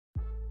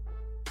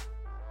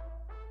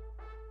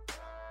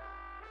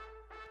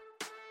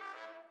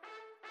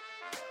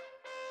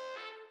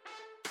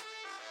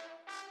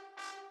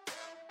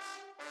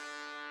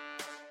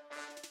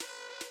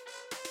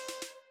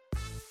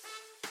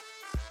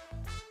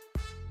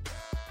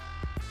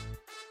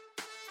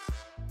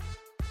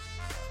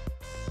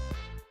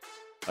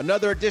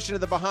Another edition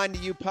of the Behind the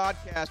U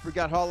podcast. We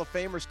got Hall of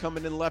Famers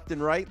coming in left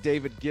and right.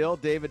 David Gil.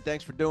 David,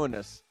 thanks for doing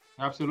this.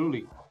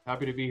 Absolutely.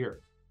 Happy to be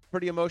here.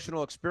 Pretty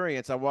emotional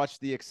experience. I watched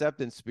the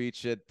acceptance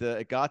speech.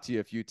 It got to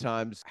you a few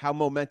times. How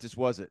momentous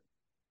was it?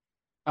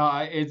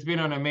 It's been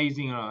an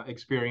amazing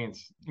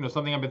experience.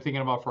 Something I've been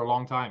thinking about for a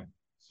long time.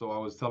 So I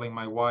was telling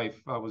my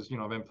wife, I've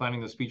been planning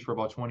the speech for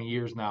about 20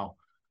 years now.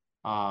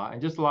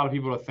 And just a lot of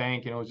people to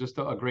thank. It was just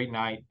a great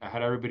night. I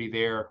had everybody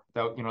there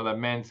that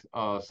meant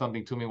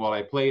something to me while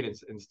I played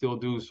and still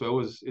do. So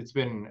it's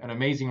been an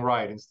amazing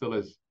ride and still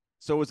is.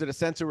 So was it a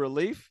sense of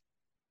relief?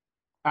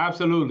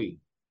 Absolutely.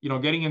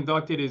 Getting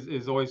inducted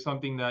is always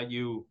something that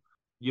you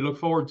look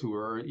forward to,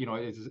 or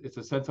it's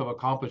a sense of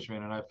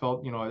accomplishment. And I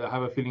felt, I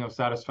have a feeling of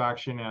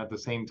satisfaction and at the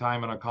same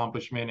time an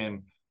accomplishment,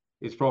 and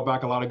it's brought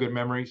back a lot of good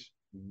memories.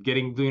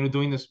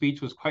 Doing the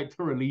speech was quite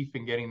the relief,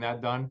 and getting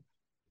that done,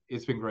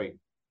 it's been great.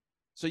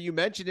 So you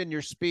mentioned in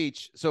your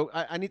speech, so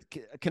I need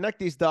to connect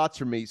these dots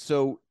for me.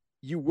 So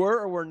you were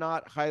or were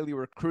not highly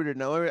recruited.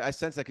 Now I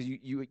sense that because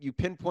you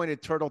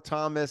pinpointed Turtle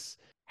Thomas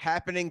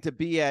happening to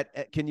be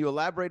at, can you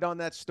elaborate on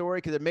that story?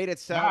 Because it made it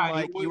sound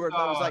like you were,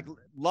 that was like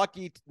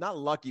lucky, not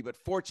lucky, but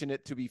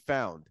fortunate to be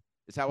found.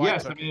 Is how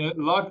yes, I took it.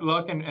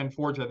 Luck and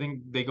fortune, I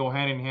think they go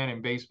hand in hand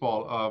in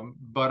baseball.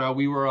 But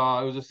we were,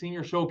 it was a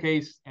senior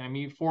showcase,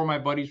 and four of my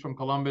buddies from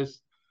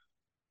Columbus,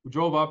 we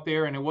drove up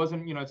there, and it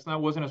wasn't,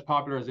 wasn't as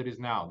popular as it is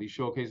now. These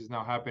showcases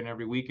now happen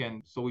every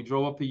weekend. So we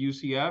drove up to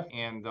UCF,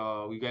 and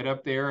we got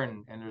up there,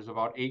 and there's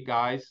about 8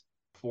 guys,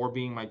 4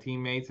 being my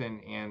teammates,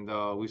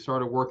 and we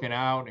started working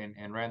out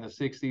and ran the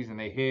 60s, and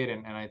they hit,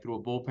 and I threw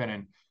a bullpen.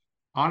 And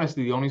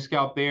honestly, the only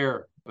scout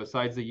there,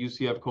 besides the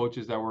UCF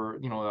coaches that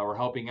were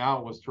helping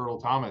out, was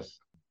Turtle Thomas.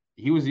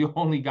 He was the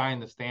only guy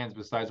in the stands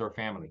besides our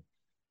family.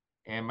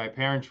 And my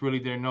parents really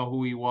didn't know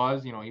who he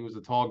was. He was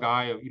a tall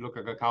guy. He looked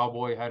like a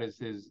cowboy, had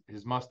his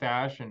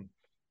mustache and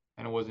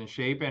it was in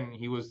shape. And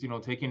he was,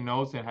 taking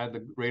notes and had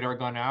the radar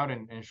gun out.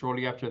 And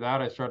shortly after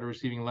that, I started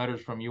receiving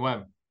letters from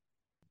UM.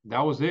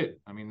 That was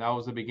it. That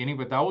was the beginning.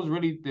 But that was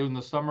really in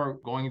the summer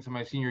going into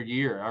my senior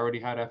year. I already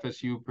had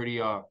FSU pretty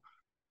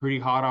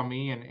hot on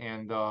me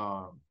and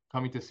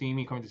coming to see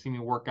me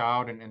work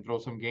out and throw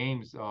some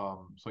games.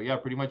 So yeah,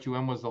 pretty much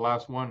UM was the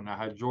last one. I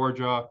had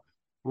Georgia,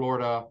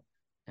 Florida,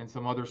 and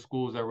some other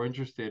schools that were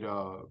interested.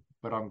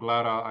 But I'm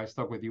glad I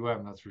stuck with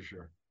UM, that's for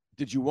sure.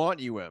 Did you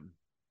want UM?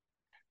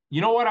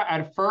 You know what?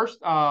 At first,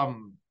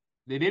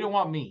 they didn't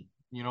want me,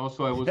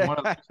 so it was one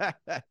of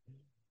those.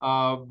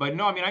 But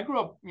no, I grew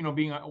up,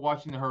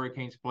 watching the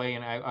Hurricanes play,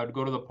 and I'd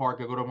go to the park,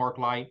 I'd go to Mark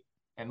Light,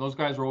 and those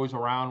guys were always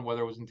around,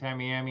 whether it was in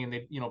Tamiami and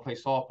they, play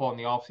softball in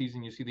the off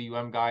season. You see the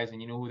UM guys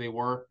and you know who they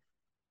were.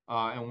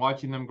 And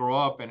watching them grow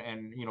up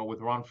and with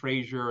Ron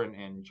Frazier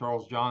and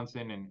Charles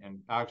Johnson and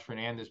Alex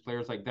Fernandez,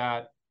 players like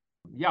that.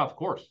 Yeah, of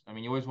course.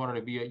 You always wanted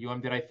to be at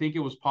UM. Did I think it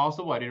was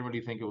possible? I didn't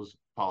really think it was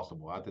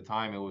possible. At the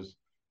time, it was,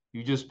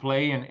 you just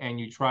play and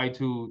you try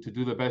to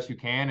do the best you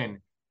can. And,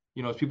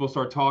 as people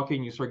start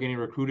talking, you start getting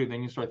recruited,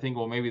 then you start thinking,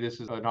 well, maybe this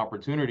is an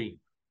opportunity.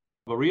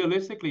 But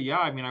realistically, yeah,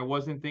 I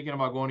wasn't thinking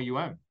about going to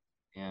UM.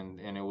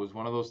 And it was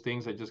one of those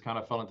things that just kind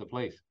of fell into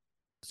place.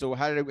 So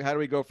how do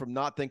we go from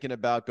not thinking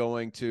about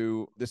going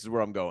to this is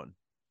where I'm going?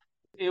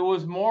 It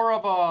was more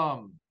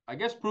of I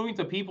guess proving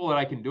to people that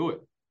I can do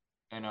it,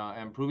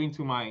 and proving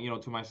to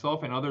to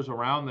myself and others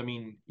around.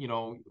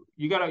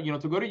 You gotta,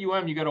 to go to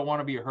UM, you gotta want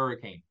to be a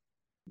Hurricane.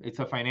 It's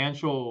a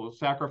financial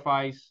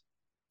sacrifice.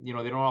 They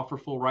don't offer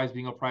full rides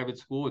being a private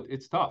school.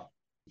 It's tough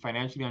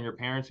financially on your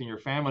parents and your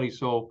family.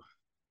 So,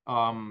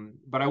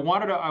 but I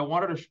wanted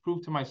to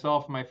prove to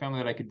myself and my family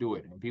that I could do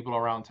it, and people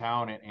around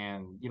town.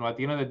 And at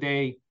the end of the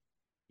day,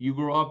 you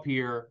grow up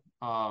here,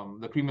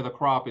 the cream of the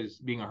crop is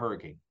being a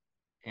Hurricane.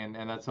 And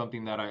that's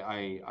something that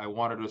I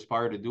wanted to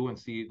aspire to do and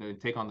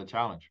take on the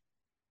challenge.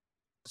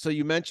 So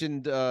you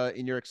mentioned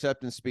in your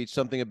acceptance speech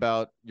something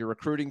about your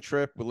recruiting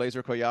trip with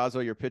Laser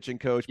Collazo, your pitching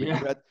coach, but,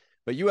 yeah.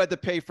 you had to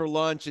pay for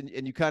lunch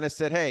and you kind of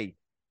said, hey,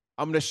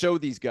 I'm going to show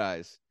these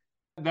guys.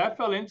 That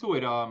fell into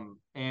it.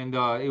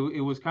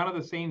 It was kind of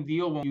the same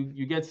deal when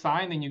you get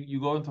signed and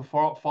you go into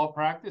fall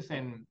practice,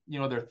 and,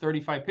 there are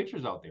 35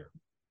 pitchers out there.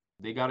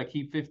 They got to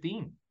keep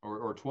 15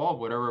 or 12,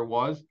 whatever it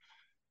was.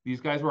 These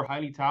guys were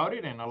highly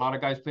touted, and a lot of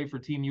guys played for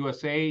Team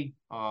USA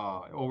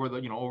over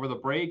the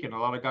break, and a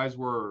lot of guys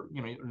were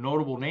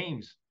notable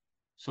names.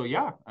 So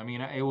yeah,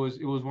 it was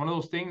one of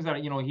those things that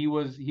he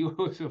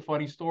was a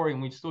funny story,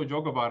 and we still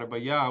joke about it.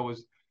 But yeah, I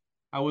was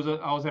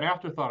an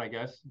afterthought, I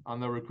guess,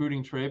 on the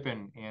recruiting trip,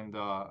 and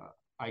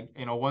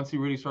once he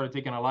really started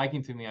taking a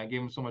liking to me, I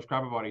gave him so much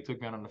crap about it. He took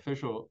me on an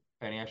official,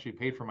 and he actually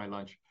paid for my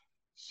lunch.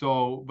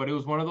 So, but it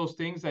was one of those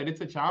things that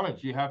it's a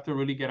challenge. You have to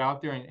really get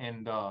out there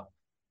and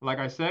like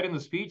I said in the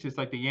speech, it's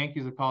like the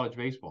Yankees of college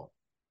baseball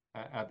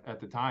at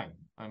the time.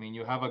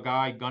 You have a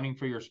guy gunning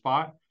for your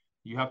spot.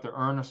 You have to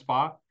earn a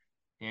spot,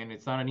 and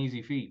it's not an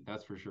easy feat,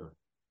 that's for sure.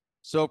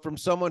 So from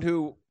someone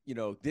who,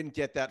 didn't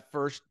get that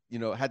first,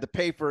 had to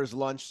pay for his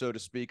lunch, so to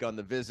speak, on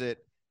the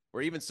visit,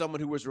 or even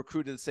someone who was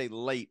recruited, say,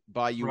 late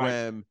by UM,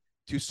 right,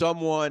 to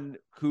someone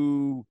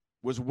who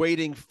was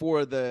waiting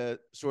for the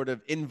sort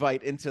of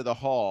invite into the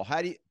hall?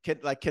 How do you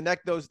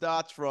connect those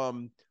dots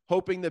from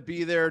hoping to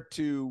be there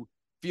to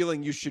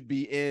feeling you should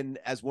be in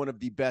as one of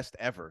the best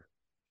ever?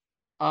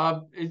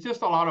 It's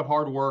just a lot of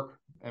hard work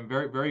and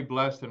very, very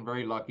blessed and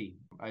very lucky.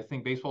 I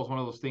think baseball is one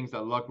of those things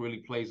that luck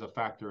really plays a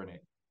factor in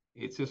it.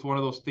 It's just one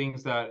of those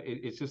things that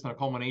it's just a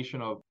culmination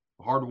of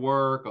hard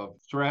work, of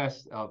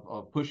stress,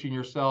 of pushing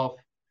yourself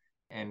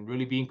and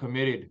really being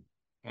committed.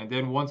 And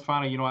then once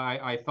finally,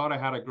 I thought I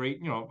had a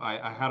great,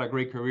 I had a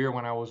great career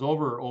when I was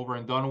over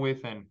and done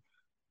with. And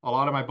a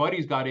lot of my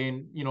buddies got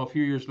in, a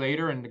few years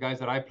later, and the guys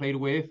that I played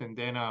with. And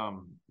then,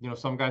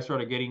 some guys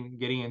started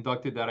getting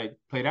inducted that I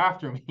played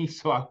after me.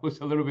 So I was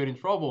a little bit in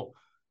trouble.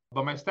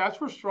 But my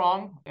stats were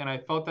strong. And I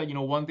felt that,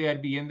 one day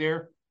I'd be in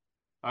there.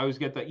 I always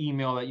get the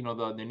email that,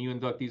 the new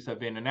inductees have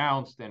been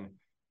announced. And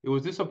it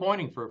was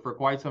disappointing for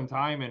quite some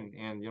time.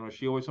 And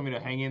she always told me to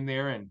hang in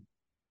there and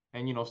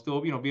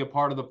still, be a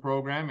part of the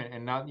program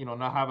and not,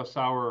 not have a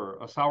sour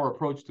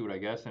approach to it, I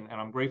guess. And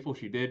I'm grateful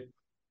she did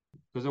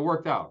because it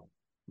worked out.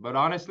 But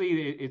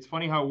honestly, it's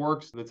funny how it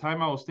works. The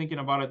time I was thinking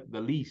about it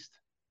the least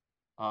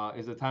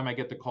is the time I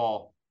get the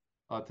call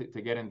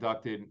to get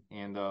inducted.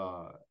 And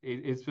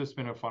it's just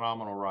been a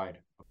phenomenal ride.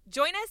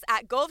 Join us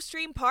at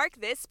Gulfstream Park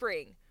this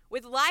spring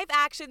with live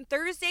action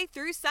Thursday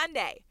through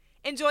Sunday.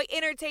 Enjoy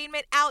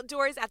entertainment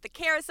outdoors at the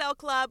Carousel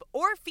Club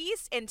or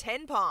feast in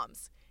 10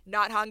 Palms.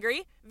 Not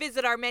hungry?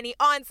 Visit our many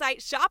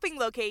on-site shopping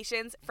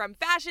locations from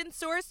fashion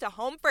stores to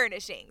home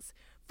furnishings.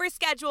 For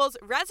schedules,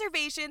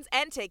 reservations,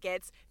 and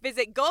tickets,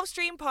 visit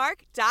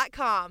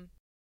GulfstreamPark.com.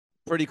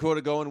 Pretty cool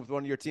to go in with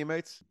one of your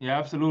teammates? Yeah,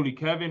 absolutely.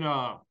 Kevin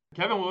was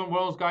one of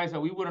those guys that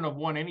we wouldn't have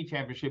won any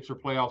championships or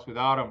playoffs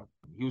without him.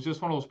 He was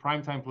just one of those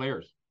primetime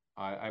players.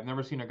 I've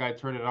never seen a guy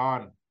turn it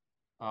on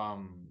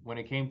when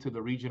it came to the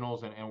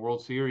regionals and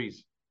World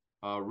Series.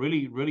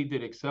 Really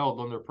did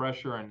excel under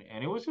pressure.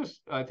 And it was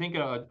just, I think,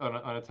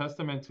 a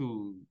testament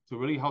to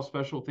really how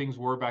special things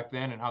were back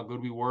then and how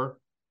good we were.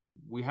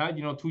 We had,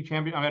 2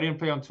 champions. I didn't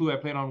play on 2. I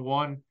played on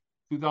 1.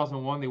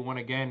 2001, they won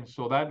again.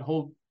 So that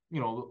whole,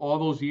 all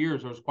those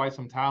years, there was quite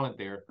some talent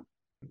there.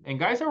 And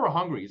guys that were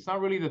hungry. It's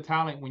not really the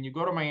talent. When you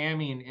go to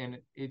Miami and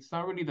it's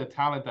not really the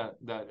talent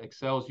that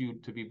excels you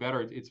to be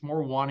better. It's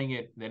more wanting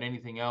it than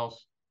anything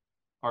else.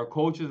 Our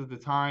coaches at the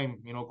time,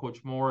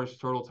 Coach Morris,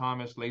 Turtle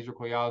Thomas, Laser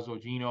Collazo,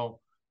 Gino,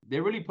 they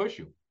really push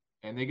you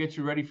and they get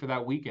you ready for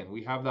that weekend.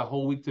 We have that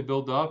whole week to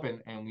build up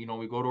and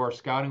we go to our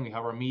scouting, we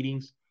have our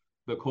meetings,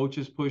 the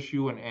coaches push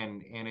you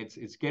and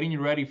it's getting you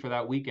ready for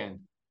that weekend.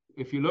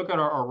 If you look at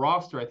our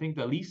roster, I think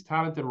the least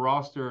talented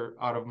roster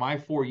out of my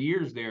 4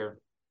 years there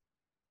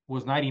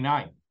was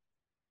 99. I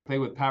played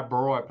with Pat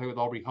Burrow, I played with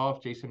Aubrey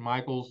Huff, Jason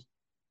Michaels.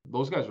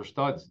 Those guys were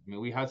studs. I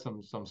mean, we had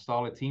some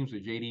solid teams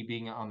with JD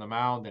being on the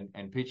mound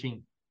and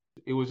pitching.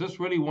 It was just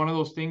really one of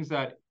those things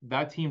that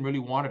team really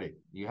wanted it.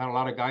 You had a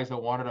lot of guys that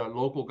wanted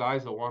local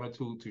guys that wanted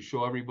to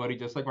show everybody,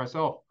 just like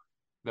myself,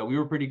 that we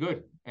were pretty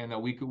good and that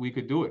we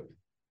could do it.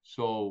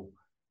 So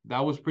that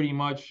was pretty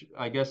much,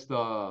 I guess,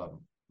 the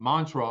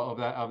mantra of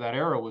that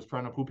era was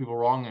trying to prove people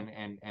wrong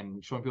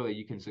and showing people that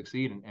you can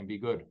succeed and be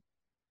good.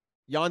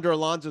 Yonder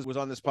Alonso was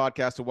on this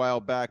podcast a while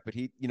back, but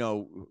he,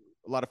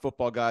 a lot of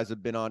football guys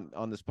have been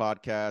on this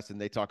podcast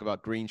and they talk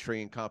about green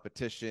tree and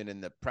competition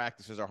and the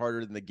practices are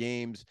harder than the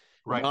games.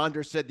 Right.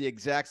 Yonder said the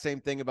exact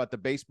same thing about the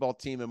baseball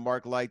team and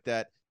Mark Light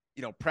that,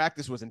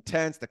 practice was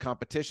intense. The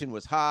competition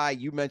was high.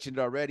 You mentioned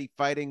it already,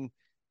 fighting,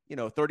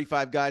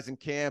 35 guys in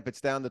camp.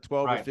 It's down to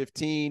 12 or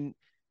 15.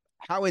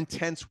 How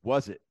intense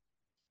was it?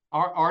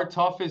 Our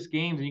toughest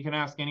games, and you can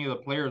ask any of the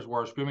players, were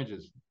our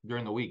scrimmages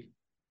during the week.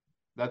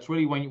 That's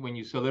really when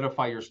you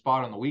solidify your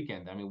spot on the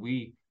weekend. I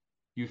mean,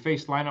 you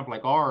face lineup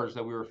like ours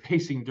that we were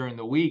facing during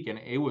the week, and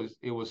it was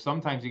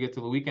sometimes you get to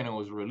the weekend, it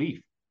was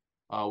relief.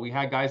 We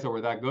had guys that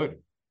were that good.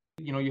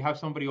 You have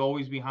somebody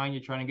always behind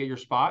you trying to get your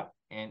spot,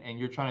 and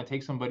you're trying to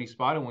take somebody's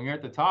spot. And when you're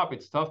at the top,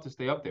 it's tough to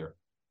stay up there.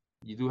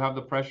 You do have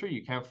the pressure.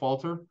 You can't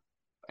falter.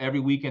 Every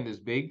weekend is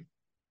big,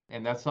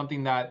 and that's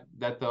something that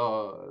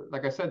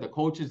like I said, the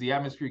coaches, the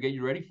atmosphere get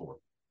you ready for.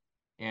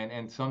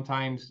 And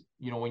sometimes,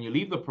 when you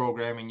leave the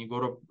program and you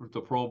go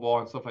to pro ball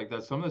and stuff like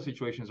that, some of the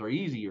situations are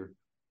easier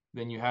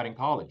than you had in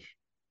college,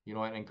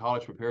 and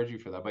college prepares you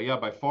for that. But yeah,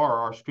 by far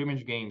our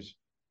scrimmage games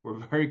were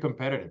very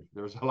competitive.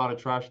 There was a lot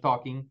of trash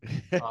talking,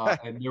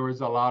 and there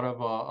was a lot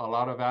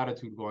of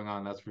attitude going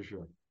on. That's for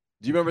sure.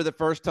 Do you remember the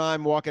first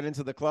time walking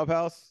into the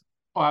clubhouse?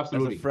 Oh,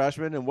 absolutely. As a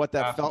freshman, and what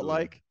that felt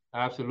like?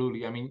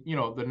 Absolutely. I mean,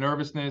 the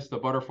nervousness, the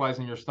butterflies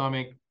in your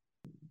stomach,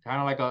 kind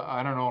of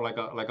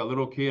like a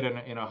little kid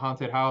in a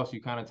haunted house.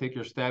 You kind of take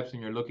your steps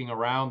and you're looking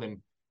around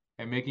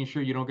and making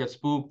sure you don't get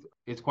spooked.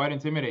 It's quite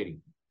intimidating.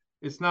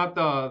 It's not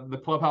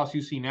the clubhouse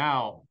you see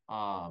now.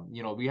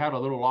 We had a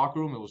little locker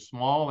room. It was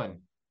small and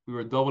we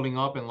were doubling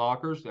up in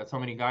lockers. That's how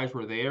many guys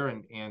were there.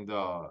 And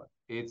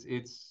it's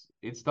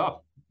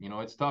tough.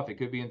 It's tough. It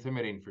could be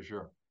intimidating for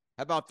sure.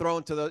 How about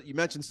throwing to you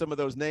mentioned some of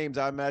those names.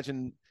 I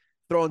imagine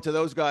throwing to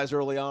those guys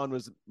early on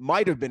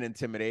might have been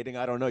intimidating.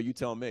 I don't know. You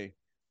tell me.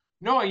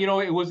 No,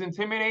 it was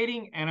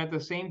intimidating, and at the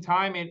same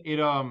time,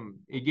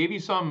 it gave you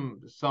some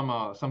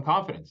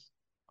confidence.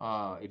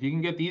 If you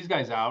can get these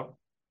guys out,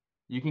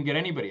 you can get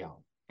anybody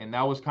out, and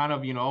that was kind of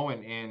I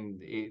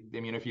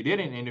mean, if you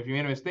didn't, and if you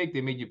made a mistake,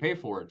 they made you pay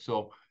for it.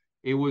 So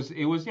it was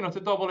it's a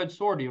double-edged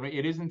sword.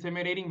 It is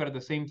intimidating, but at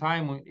the same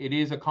time, it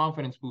is a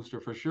confidence booster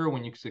for sure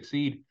when you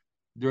succeed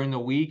during the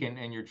week,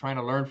 and you're trying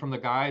to learn from the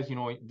guys.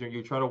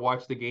 You try to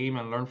watch the game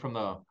and learn from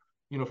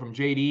from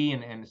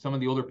JD and some of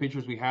the older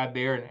pitchers we had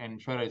there, and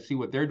try to see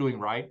what they're doing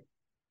right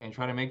and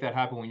try to make that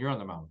happen when you're on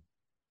the mound.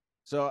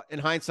 So in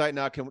hindsight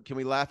now, can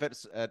we laugh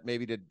at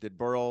maybe did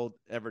Burrell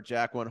ever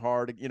jack one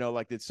hard?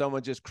 Like did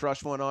someone just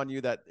crush one on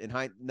you that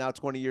now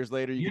 20 years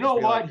later you know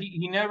what? Like...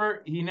 He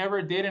never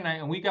did,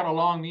 and we got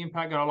along. Me and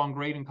Pat got along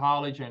great in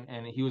college,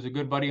 and he was a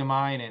good buddy of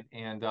mine,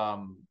 and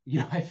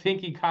I think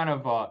he kind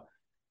of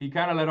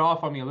let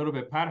off on me a little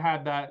bit. Pat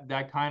had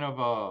that kind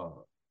of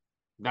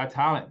that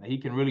talent that he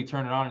can really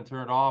turn it on and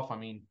turn it off. I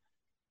mean,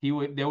 they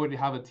would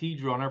have a tee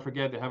drill. I'll never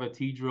forget, they have a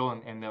tee drill,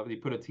 and they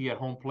put a tee at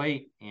home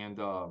plate, and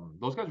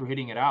those guys were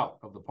hitting it out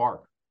of the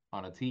park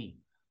on a tee,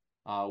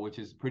 which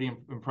is pretty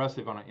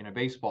impressive in a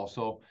baseball.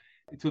 So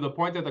to the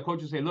point that the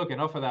coaches say, look,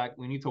 enough of that.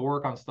 We need to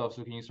work on stuff.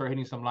 So can you start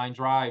hitting some line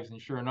drives?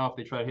 And sure enough,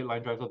 they try to hit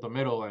line drives up the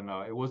middle, and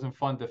it wasn't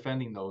fun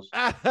defending those.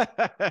 But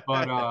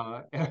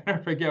I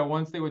never forget,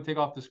 once they would take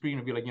off the screen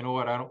and be like, you know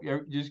what, I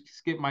don't, just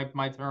skip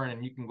my turn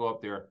and you can go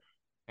up there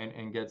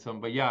and get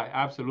some. But yeah,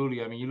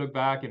 absolutely. I mean, you look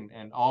back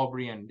and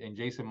Aubrey and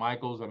Jason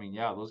Michaels. I mean,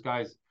 yeah, those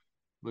guys,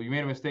 when you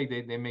made a mistake,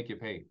 they make you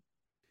pay.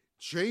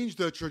 Change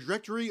the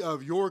trajectory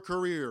of your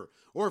career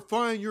or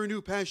find your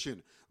new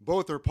passion.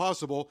 Both are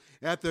possible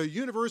at the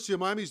University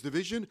of Miami's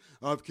Division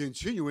of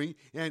Continuing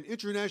and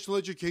International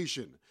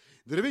Education.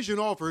 The division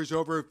offers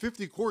over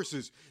 50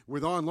 courses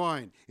with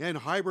online and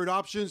hybrid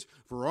options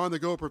for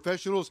on-the-go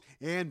professionals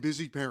and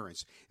busy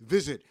parents.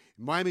 Visit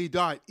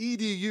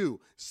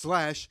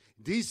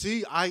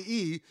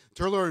miami.edu/DCIE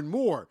to learn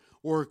more,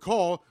 or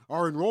call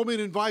our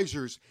enrollment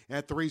advisors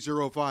at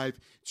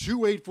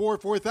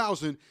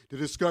 305-284-4000 to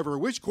discover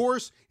which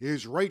course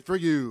is right for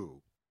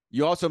you.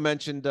 You also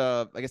mentioned,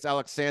 I guess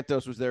Alex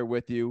Santos was there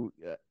with you,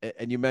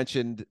 and you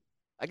mentioned,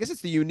 I guess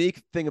it's the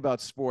unique thing about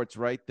sports,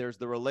 right? There's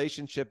the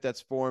relationship that's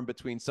formed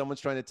between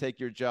someone's trying to take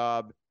your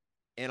job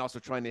and also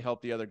trying to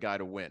help the other guy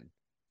to win.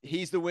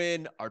 He's the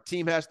win, our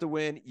team has to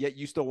win, yet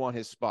you still want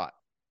his spot.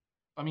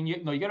 I mean,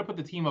 you got to put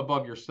the team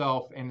above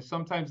yourself, and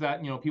sometimes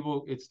that,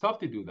 people, it's tough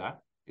to do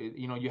that.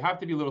 You have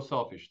to be a little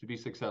selfish to be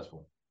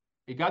successful.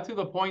 It got to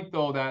the point,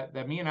 though,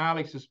 that me and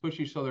Alex just push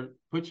each other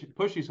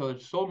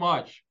so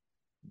much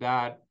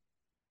that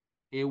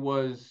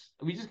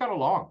we just got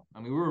along.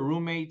 I mean, we were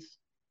roommates.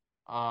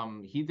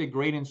 He did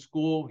great in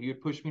school. He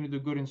would push me to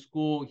do good in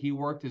school. He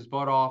worked his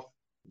butt off.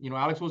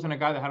 Alex wasn't a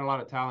guy that had a lot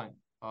of talent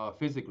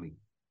physically.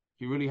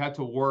 He really had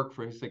to work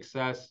for his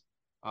success,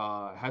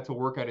 had to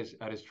work at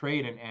his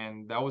trade.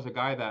 And that was a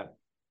guy that,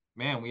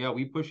 man,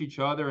 we push each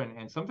other.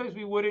 And sometimes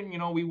we wouldn't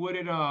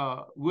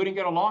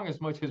get along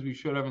as much as we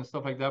should have and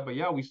stuff like that. But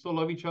yeah, we still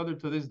love each other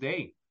to this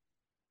day.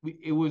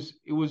 It was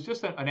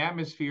just an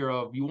atmosphere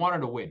of, you wanted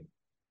to win.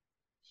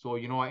 So,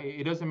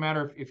 it doesn't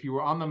matter if you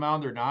were on the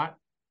mound or not.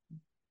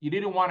 You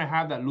didn't want to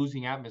have that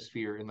losing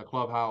atmosphere in the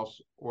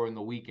clubhouse or in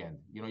the weekend.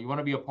 You want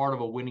to be a part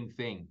of a winning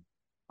thing.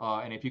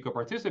 And if you could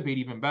participate,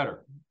 even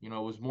better. It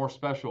was more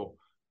special.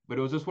 But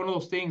it was just one of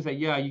those things that,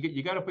 yeah,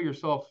 you got to put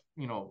yourself,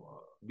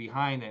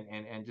 behind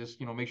and just,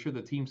 make sure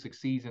the team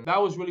succeeds. And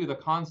that was really the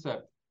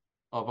concept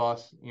of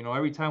us.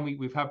 Every time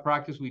we've had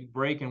practice, we'd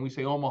break and we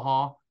say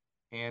Omaha.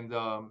 And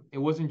it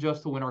wasn't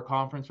just to win our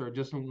conference or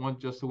just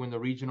to win the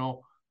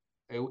regional.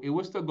 It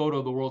was to go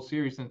to the World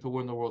Series and to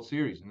win the World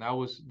Series. And that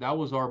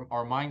was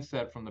our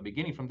mindset from the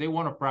beginning, from day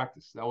one of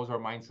practice. That was our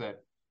mindset.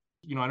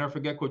 I never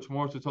forget Coach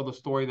Morris to tell the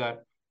story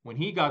that when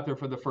he got there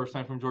for the first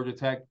time from Georgia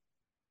Tech,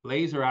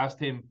 Laser asked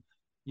him,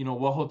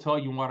 what hotel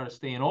you wanted to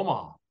stay in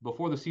Omaha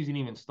before the season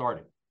even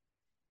started.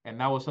 And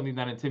that was something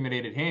that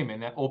intimidated him,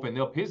 and that opened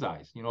up his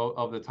eyes,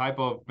 of the type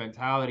of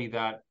mentality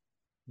that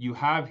you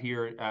have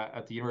here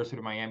at the University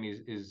of Miami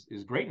is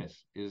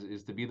greatness,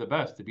 is to be the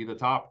best, to be the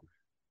top.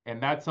 And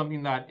that's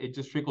something that it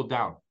just trickled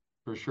down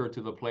for sure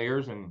to the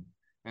players and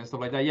stuff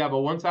like that. Yeah, but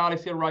once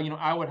Alex hit right,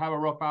 I would have a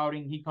rough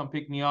outing. He'd come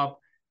pick me up.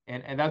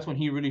 And that's when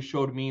he really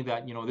showed me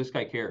that, this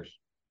guy cares.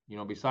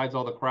 Besides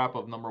all the crap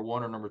of number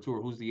one or number two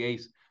or who's the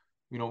ace,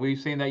 we were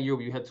saying that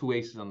year you had two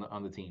aces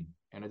on the team.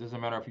 And it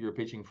doesn't matter if you're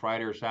pitching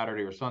Friday or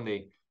Saturday or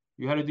Sunday.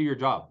 You had to do your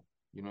job,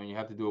 and you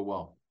have to do it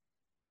well.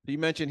 You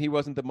mentioned he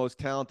wasn't the most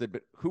talented,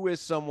 but who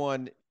is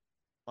someone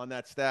on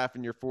that staff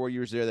in your 4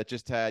 years there that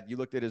just you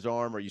looked at his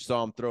arm or you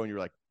saw him throw and you were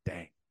like,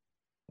 dang,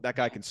 that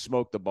guy can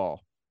smoke the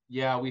ball?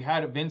 Yeah, we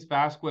had Vince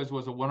Vasquez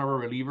was one of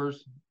our relievers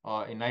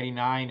in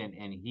 '99,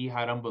 and he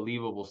had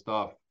unbelievable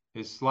stuff.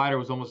 His slider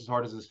was almost as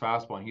hard as his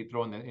fastball, and he'd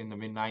throw in the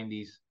mid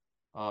 90s.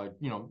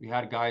 We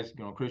had guys,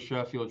 Chris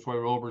Sheffield, Troy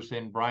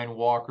Roberson, Brian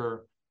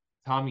Walker,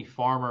 Tommy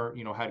Farmer,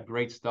 had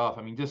great stuff.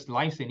 I mean, just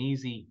nice and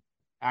easy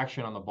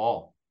action on the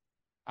ball.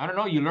 I don't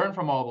know. You learn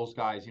from all those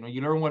guys. You know,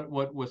 you learn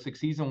what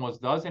succeeds and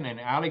what doesn't. And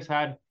Alex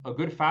had a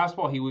good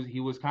fastball. He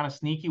was kind of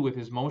sneaky with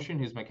his motion,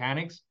 his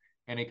mechanics,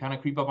 and it kind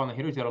of creep up on the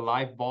hitters. He had a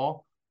live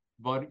ball,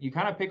 but you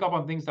kind of pick up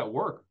on things that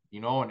work,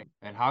 you know,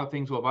 and how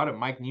things go about it.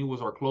 Mike New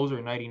was our closer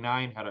in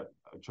 '99, had a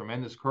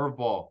tremendous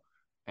curveball,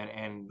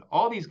 and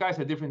all these guys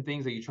had different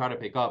things that you try to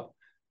pick up.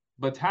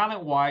 But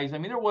talent-wise, I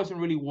mean, there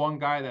wasn't really one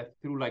guy that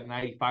threw like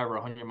 95 or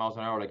 100 miles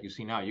an hour like you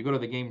see now. You go to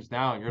the games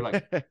now, and you're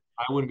like,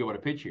 I wouldn't be able to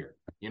pitch here,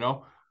 you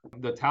know?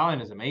 The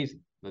talent is amazing.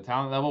 The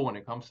talent level when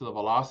it comes to the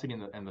velocity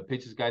and the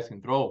pitches guys can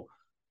throw.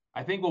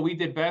 I think what we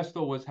did best,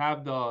 though, was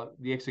have the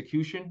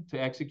execution to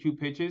execute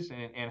pitches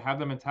and have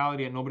the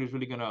mentality that nobody's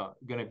really gonna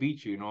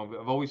beat you. You know,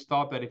 I've always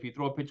thought that if you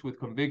throw a pitch with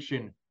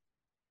conviction,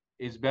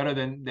 is better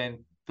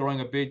than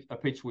throwing a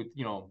pitch with,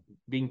 you know,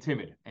 being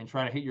timid and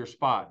trying to hit your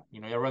spot. You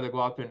know, I'd rather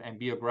go out there and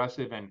be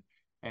aggressive, and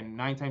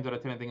 9 times out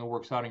of 10, I think it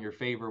works out in your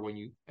favor when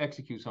you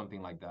execute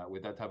something like that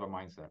with that type of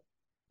mindset.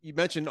 You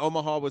mentioned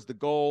Omaha was the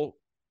goal.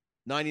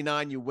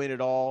 99, you win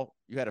it all.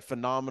 You had a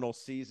phenomenal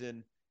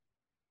season.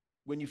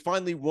 When you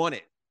finally won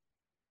it,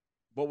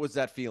 what was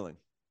that feeling?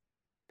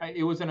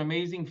 It was an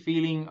amazing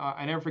feeling.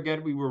 I never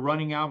forget, we were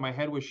running out. My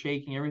head was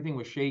shaking. Everything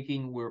was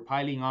shaking. We were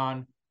piling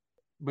on.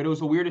 But it was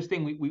the weirdest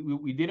thing.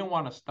 We didn't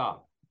want to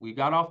stop. We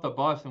got off the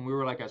bus and we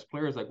were like, as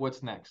players, like,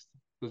 what's next?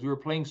 Because we were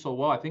playing so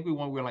well. I think we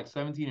were like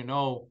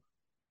 17-0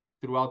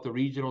 throughout the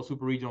regional,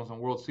 super regionals, and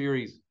World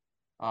Series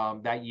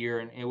that year.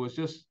 And it was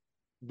just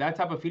that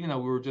type of feeling that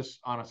we were just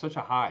on such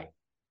a high.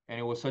 And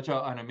it was such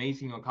an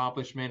amazing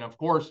accomplishment. Of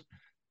course,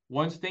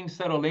 once things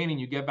settle in and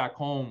you get back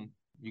home,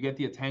 you get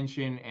the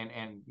attention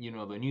and you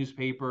know, the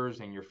newspapers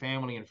and your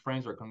family and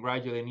friends are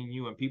congratulating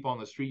you, and people on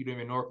the street you don't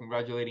even know are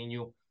congratulating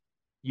you.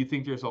 You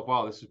think to yourself,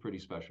 wow, this is pretty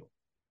special,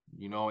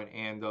 you know.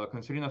 And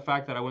considering the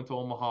fact that I went to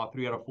Omaha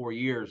 3 out of 4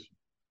 years,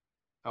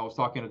 I was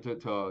talking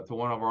to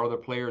one of our other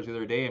players the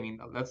other day. I mean,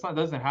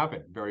 doesn't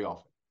happen very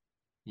often.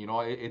 You know,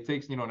 it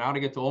takes, you know, now to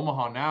get to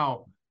Omaha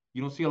now,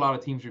 you don't see a lot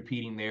of teams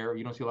repeating there.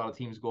 You don't see a lot of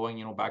teams going,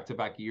 you know,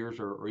 back-to-back years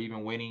or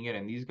even winning it.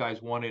 And these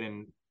guys won it,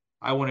 and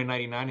I won in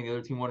 '99, and the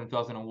other team won in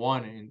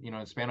 2001, and, you know,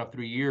 in a span of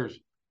 3 years.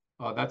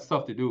 That's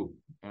tough to do.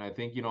 And I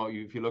think, you know,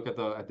 if you look at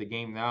the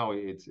game now,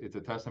 it's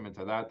a testament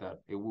to that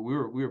we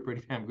were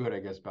pretty damn good, I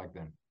guess, back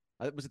then.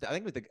 I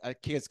think with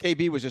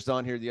KB was just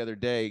on here the other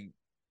day,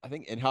 I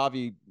think, and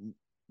Javi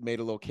made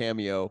a little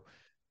cameo.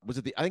 Was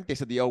it I think they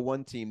said the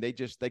 0-1 team,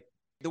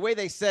 the way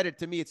they said it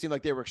to me, it seemed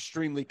like they were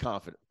extremely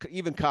confident,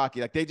 even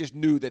cocky. Like they just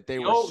knew that they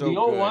were so good. The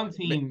 0-1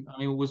 team, I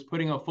mean, was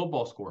putting up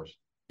football scores.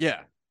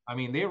 Yeah. I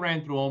mean, they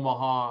ran through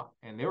Omaha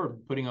and they were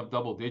putting up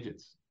double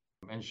digits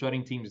and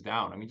shutting teams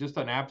down. I mean, just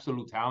an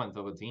absolute talent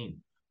of a team.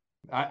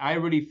 I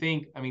really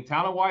think, I mean,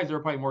 talent-wise, they're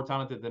probably more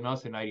talented than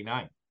us in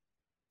 '99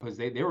 because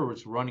they were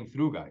just running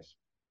through guys.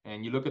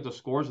 And you look at the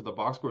scores of the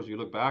box scores, you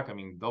look back, I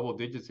mean, double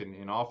digits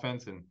in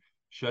offense and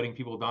shutting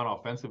people down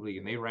offensively,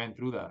 and they ran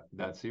through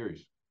that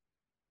series.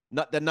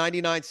 Not the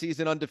 '99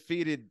 season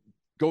undefeated.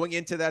 Going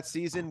into that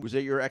season, was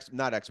it your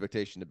not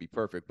expectation to be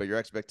perfect, but your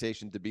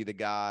expectation to be the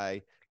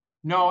guy?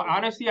 No,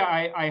 honestly,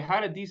 I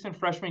had a decent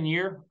freshman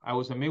year. I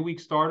was a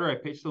midweek starter. I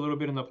pitched a little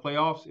bit in the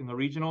playoffs, in the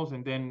regionals,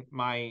 and then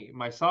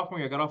my sophomore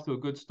year, I got off to a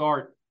good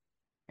start,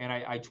 and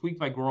I tweaked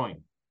my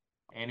groin,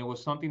 and it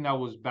was something that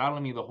was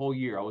battling me the whole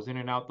year. I was in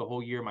and out the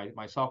whole year.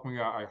 My sophomore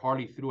year, I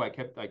hardly threw. I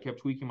kept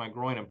tweaking my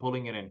groin and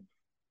pulling it in,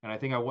 and I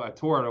think I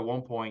tore it at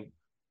one point.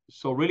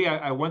 So really,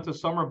 I went to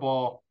summer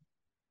ball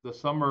the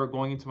summer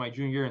going into my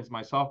junior year and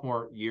my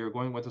sophomore year,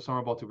 went to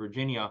summer ball to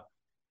Virginia,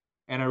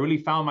 and I really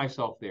found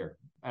myself there.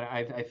 And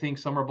I think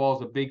summer ball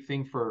is a big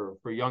thing for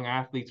young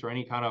athletes or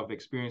any kind of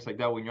experience like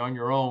that when you're on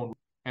your own.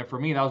 And for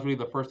me, that was really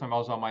the first time I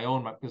was on my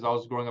own because I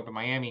was growing up in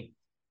Miami.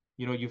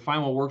 You know, you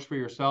find what works for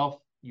yourself.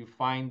 You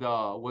find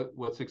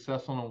what's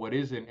successful and what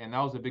isn't. And that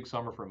was a big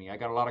summer for me. I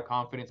got a lot of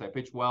confidence. I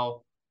pitched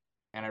well,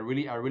 and I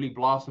really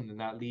blossomed in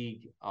that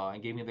league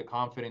and gave me the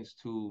confidence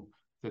to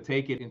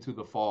take it into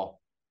the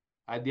fall.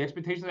 The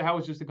expectations I had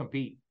was just to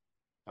compete.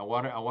 I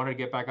wanted to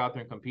get back out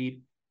there and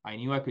compete. I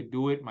knew I could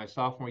do it my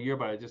sophomore year,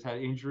 but I just had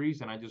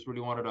injuries, and I just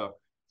really wanted to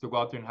go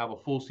out there and have a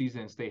full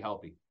season and stay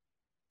healthy.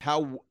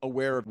 How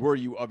aware were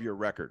you of your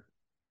record?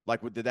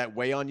 Like, did that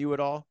weigh on you at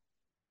all?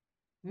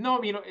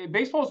 No, you know,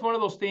 baseball is one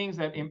of those things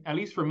that, at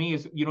least for me,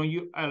 is, you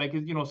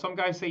know, some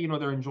guys say, you know,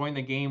 they're enjoying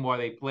the game while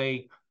they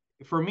play.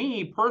 For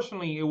me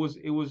personally, it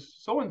was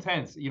so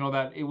intense, you know,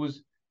 that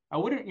I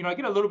wouldn't, you know, I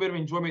get a little bit of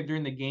enjoyment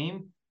during the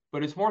game,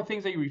 but it's more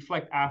things that you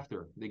reflect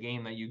after the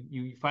game that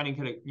you finally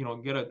kind of, you know,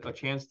 get a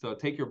chance to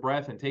take your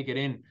breath and take it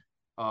in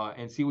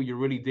and see what you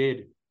really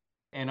did.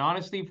 And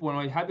honestly, when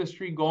I had the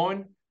streak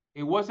going,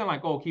 it wasn't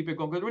like, oh, keep it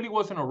going, because it really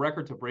wasn't a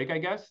record to break, I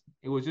guess.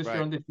 It was just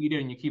You're undefeated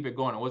and you keep it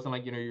going. It wasn't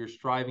like, you know, you're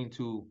striving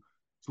to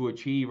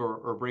achieve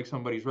or break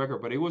somebody's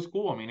record, but it was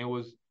cool. I mean, it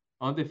was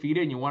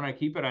undefeated and you want to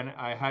keep it. And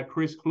I had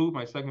Chris Kloop,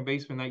 my second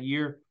baseman that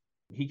year.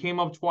 He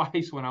came up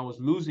twice when I was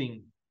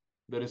losing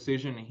the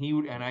decision,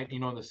 and I, you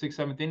know, in the 6th,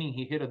 7th inning,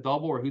 he hit a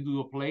double or he'd do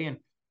a play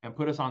and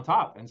put us on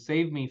top and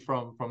saved me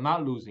from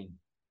not losing.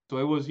 So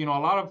it was, a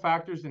lot of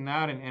factors in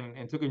that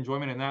and took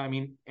enjoyment in that. I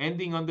mean,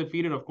 ending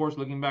undefeated, of course,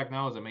 looking back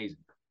now is amazing.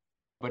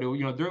 But,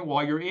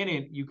 while you're in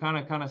it, you kind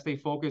of stay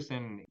focused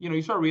and,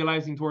 you start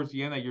realizing towards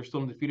the end that you're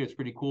still undefeated. It's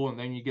pretty cool. And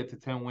then you get to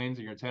 10 wins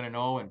and you're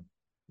 10-0 and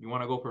you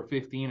want to go for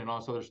 15 and all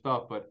this other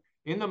stuff. But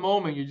in the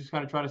moment, you just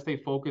kind of try to stay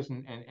focused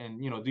and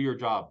do your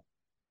job.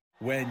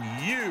 When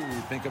you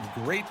think of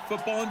great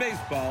football and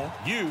baseball,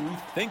 you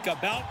think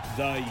about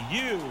the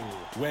U.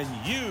 When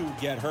you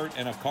get hurt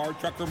in a car,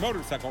 truck, or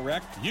motorcycle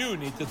wreck, you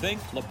need to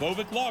think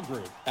Lebovic Law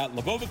Group. At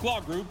Lebovic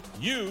Law Group,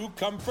 you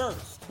come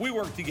first. We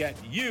work to get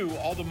you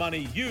all the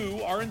money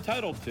you are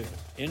entitled to.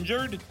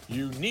 Injured?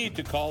 You need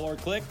to call or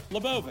click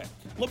Lebovic.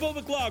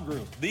 Lebovic Law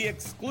Group, the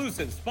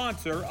exclusive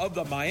sponsor of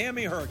the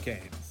Miami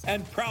Hurricanes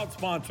and proud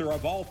sponsor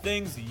of all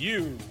things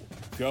U.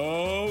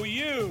 Go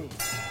U!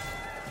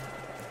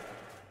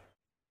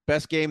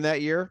 Best game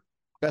that year?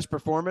 Best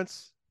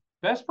performance?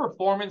 Best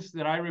performance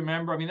that I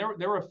remember. I mean,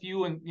 there were a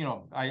few, and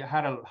I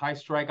had a high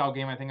strikeout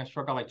game. I think I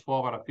struck out like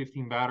 12 out of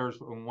 15 batters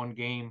in one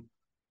game.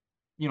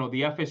 The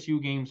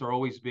FSU games are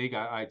always big.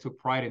 I took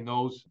pride in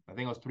those. I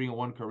think I was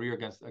 3-1 career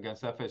against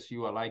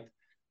FSU.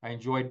 I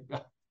enjoyed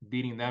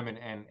beating them,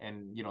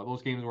 and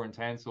those games were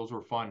intense. Those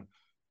were fun.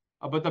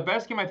 But the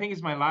best game I think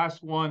is my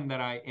last one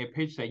that I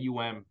pitched at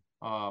UM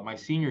my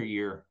senior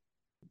year.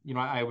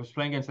 I was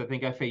playing against, I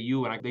think,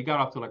 FAU, and they got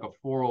off to like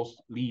a 4-0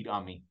 lead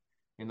on me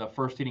in the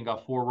first inning,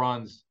 got 4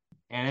 runs,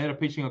 and ended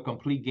up pitching a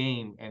complete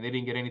game, and they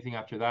didn't get anything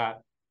after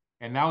that.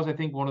 And that was, I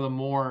think, one of the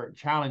more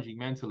challenging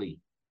mentally,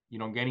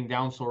 getting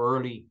down so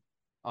early,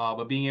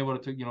 but being able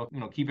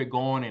to, keep it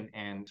going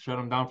and shut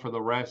them down for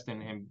the rest.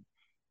 And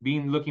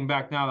looking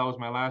back now, that was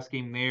my last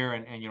game there,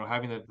 and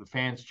having the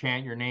fans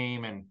chant your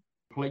name and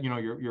play,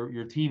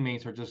 your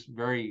teammates are just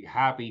very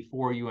happy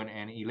for you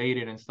and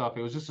elated and stuff.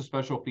 It was just a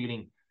special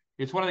feeling.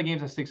 It's one of the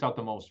games that sticks out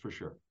the most for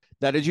sure.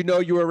 Now, did you know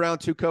you were around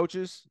 2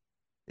 coaches,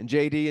 in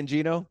JD and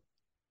Gino?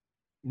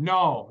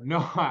 No,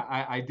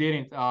 I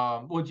didn't.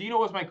 Well, Gino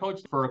was my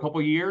coach for a couple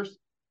of years,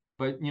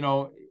 but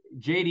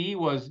JD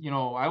was,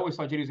 I always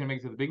thought JD was going to make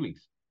it to the big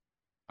leagues.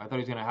 I thought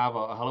he was going to have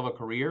a hell of a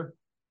career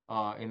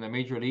in the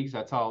major leagues.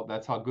 That's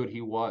how good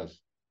he was.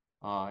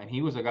 And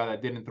he was a guy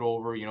that didn't throw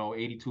over,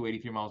 82,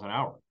 83 miles an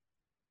hour.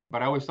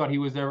 But I always thought he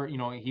was there,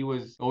 he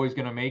was always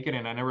going to make it.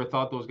 And I never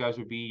thought those guys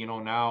would be,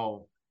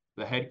 now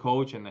the head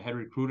coach and the head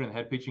recruiter and the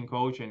head pitching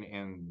coach.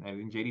 And I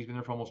think JD's been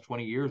there for almost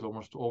 20 years,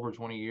 almost over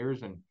 20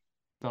 years, and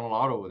done a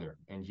lot over there.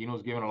 And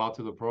Gino's given a lot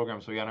to the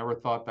program. So, yeah, I never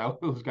thought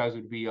that those guys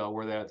would be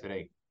where they're at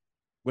today.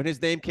 When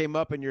his name came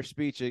up in your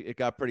speech, it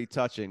got pretty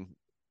touching.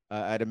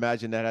 I'd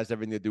imagine that has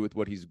everything to do with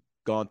what he's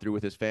gone through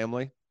with his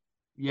family.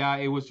 Yeah,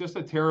 it was just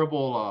a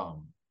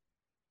terrible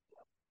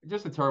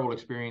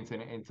experience.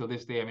 And to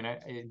this day, I mean,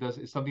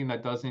 it's something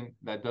that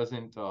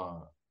doesn't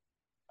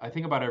I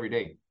think about every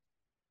day.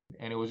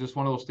 And it was just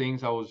one of those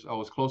things. I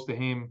was close to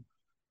him.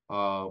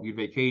 We'd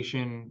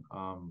vacation,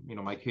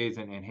 my kids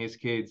and his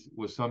kids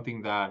was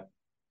something that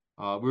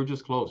we were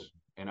just close.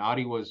 And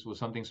Adi was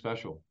something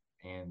special.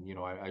 And,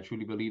 I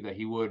truly believe that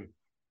he would,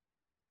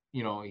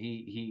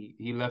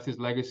 he left his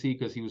legacy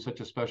because he was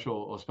such a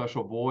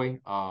special boy.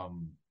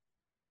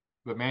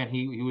 But man,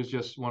 he was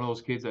just one of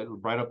those kids that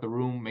would bright up the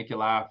room, make you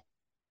laugh,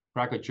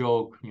 crack a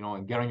joke,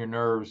 and get on your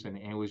nerves. And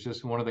it was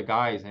just one of the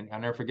guys. And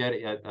I'll never forget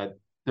it, at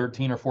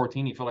 13 or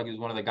 14, he felt like he was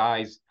one of the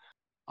guys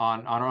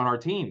on our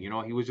team.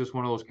 He was just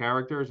one of those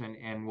characters.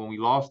 And when we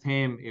lost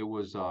him, it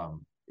was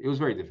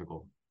very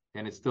difficult.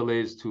 And it still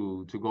is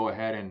to go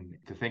ahead and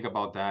to think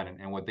about that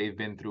and what they've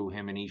been through,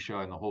 him and Isha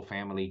and the whole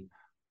family,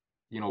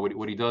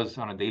 what he does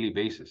on a daily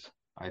basis,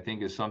 I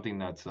think is something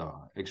that's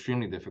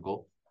extremely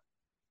difficult.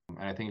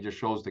 And I think it just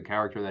shows the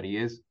character that he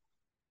is.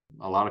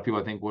 A lot of people,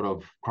 I think, would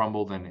have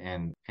crumbled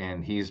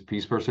and he's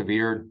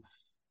persevered,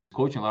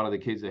 coaching a lot of the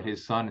kids that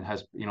his son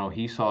has,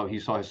 he saw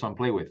his son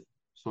play with.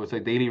 So it's a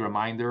daily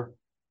reminder.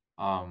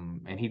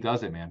 And he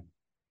does it, man.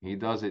 He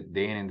does it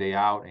day in and day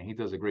out, and he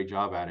does a great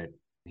job at it.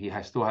 He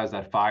still has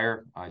that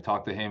fire. I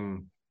talked to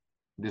him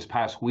this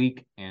past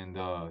week, and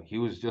he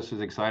was just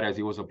as excited as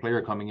he was a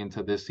player coming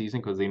into this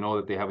season because they know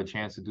that they have a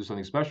chance to do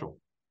something special.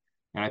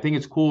 And I think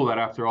it's cool that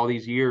after all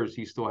these years,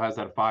 he still has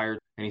that fire,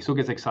 and he still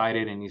gets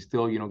excited, and he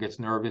still, gets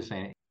nervous,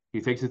 and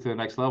he takes it to the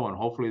next level, and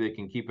hopefully they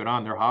can keep it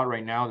on. They're hot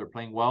right now. They're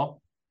playing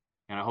well,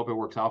 and I hope it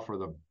works out for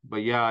them.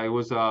 But, yeah, it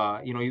was, the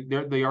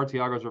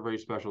Arteagas are very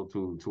special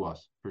to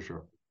us, for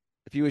sure.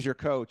 If he was your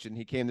coach and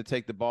he came to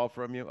take the ball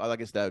from you, I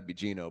guess that would be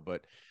Gino,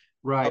 but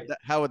right.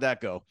 How would that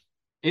go?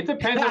 It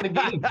depends on the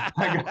game.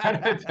 I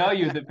gotta tell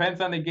you, it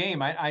depends on the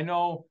game. I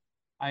know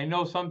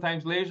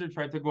sometimes Laser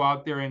tried to go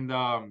out there and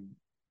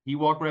he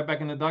walked right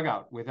back in the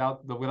dugout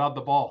without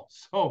the ball.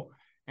 So,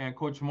 and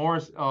Coach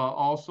Morris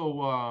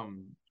also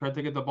tried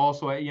to get the ball.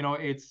 So,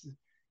 it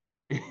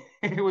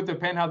would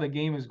depend how the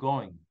game is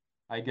going,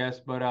 I guess.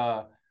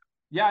 But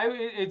yeah,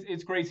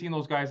 it's great seeing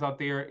those guys out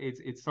there.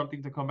 It's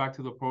something to come back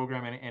to the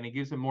program, and it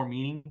gives them more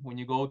meaning when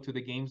you go to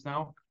the games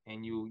now,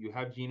 and you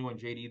have Gino and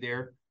JD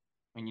there,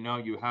 and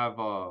you have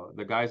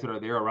the guys that are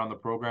there around the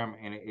program,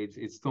 and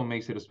it still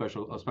makes it a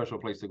special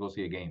place to go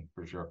see a game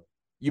for sure.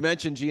 You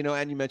mentioned Gino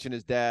and you mentioned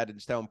his dad and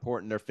just how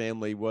important their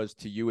family was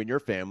to you and your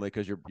family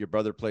because your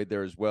brother played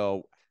there as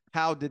well.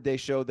 How did they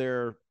show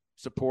their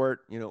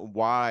support? You know,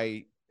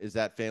 why is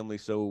that family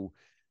so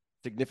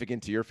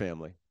significant to your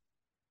family?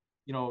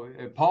 You know,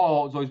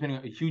 Paul has always been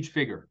a huge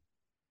figure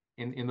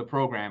in the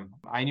program.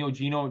 I know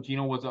Gino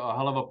was a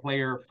hell of a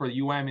player for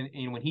the UM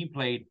when he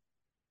played,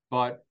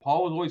 but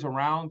Paul was always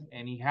around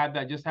and he had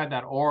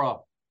that aura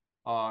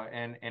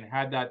and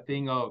had that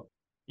thing of,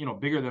 you know,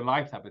 bigger than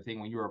life type of thing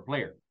when you were a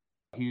player.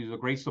 He was a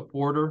great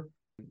supporter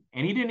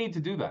and he didn't need to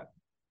do that.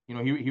 You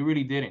know, he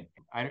really didn't.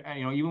 I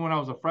you know, even when I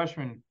was a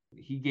freshman,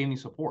 he gave me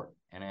support.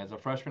 And as a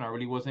freshman, I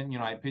really wasn't, you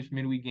know, I pitched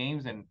midweek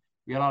games and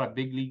we had a lot of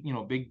big league, you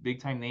know,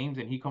 big time names,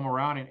 and he come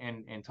around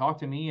and talk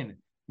to me and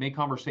make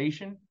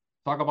conversation,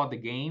 talk about the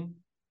game.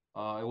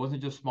 It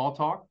wasn't just small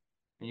talk,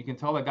 and you can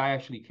tell the guy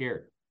actually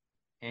cared.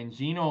 And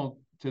Gino,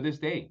 to this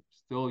day,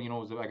 still, you know,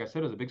 was, like I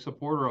said, is a big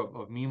supporter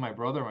of me and my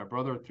brother. My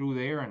brother through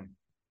there, and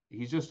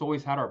he's just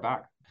always had our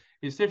back.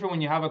 It's different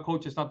when you have a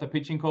coach. It's not the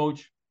pitching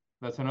coach.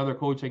 That's another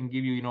coach that can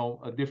give you, you know,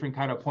 a different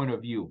kind of point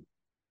of view.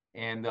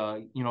 And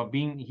you know,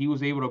 he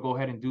was able to go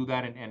ahead and do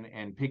that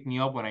and pick me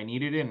up when I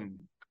needed it.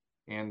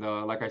 And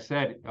like I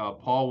said,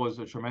 Paul was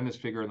a tremendous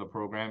figure in the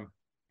program.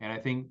 And I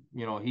think,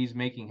 you know, he's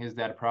making his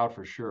dad proud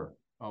for sure,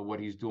 what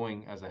he's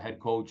doing as a head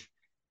coach.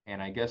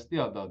 And I guess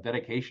the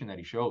dedication that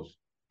he shows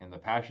and the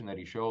passion that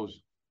he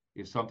shows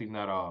is something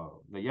that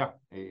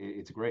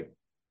it's great.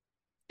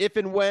 If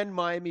and when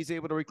Miami's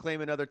able to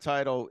reclaim another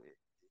title,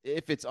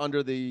 if it's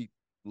under the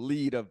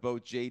lead of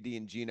both JD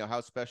and Gino,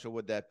 how special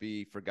would that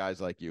be for guys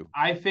like you?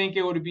 I think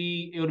it would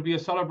be a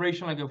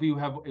celebration like if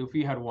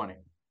we had won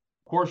it.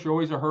 Of course, you're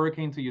always a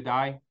hurricane till you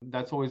die.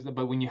 That's always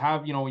but when you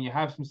have, you know, when you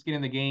have some skin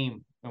in the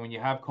game and when you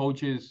have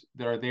coaches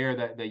that are there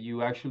that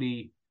you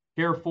actually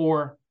care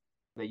for,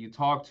 that you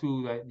talk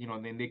to, that, you know,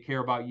 and then they care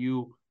about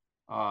you,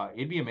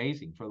 it'd be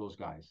amazing for those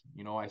guys.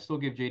 You know, I still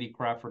give JD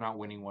crap for not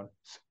winning one.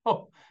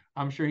 So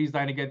I'm sure he's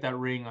dying to get that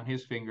ring on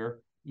his finger.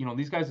 You know,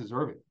 these guys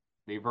deserve it.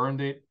 They've earned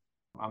it.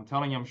 I'm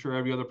telling you, I'm sure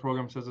every other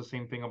program says the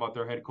same thing about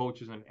their head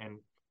coaches and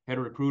head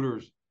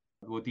recruiters.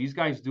 What these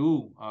guys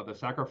do, the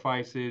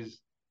sacrifices,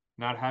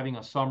 not having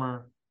a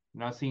summer,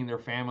 not seeing their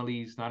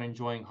families, not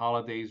enjoying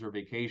holidays or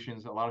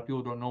vacations. A lot of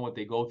people don't know what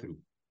they go through.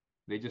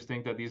 They just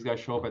think that these guys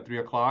show up at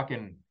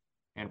 3:00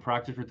 and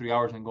practice for 3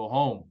 hours and go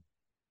home.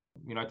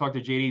 You know, I talked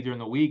to JD during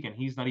the week and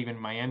he's not even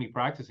in Miami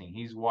practicing.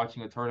 He's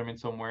watching a tournament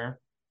somewhere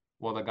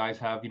while the guys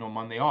have, you know,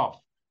 Monday off.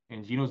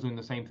 And Gino's doing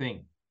the same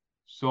thing.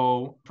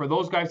 So for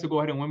those guys to go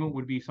ahead and win it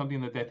would be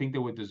something that I think they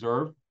would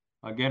deserve.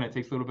 Again, it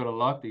takes a little bit of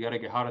luck. They got to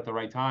get hot at the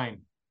right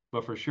time.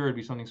 But for sure, it'd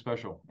be something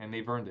special, and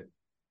they've earned it.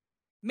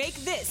 Make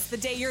this the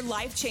day your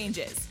life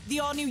changes.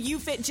 The all-new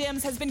UFit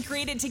Gyms has been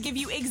created to give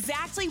you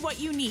exactly what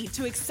you need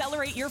to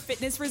accelerate your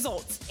fitness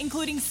results,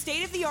 including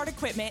state-of-the-art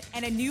equipment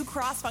and a new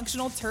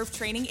cross-functional turf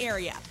training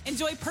area.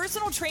 Enjoy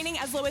personal training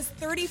as low as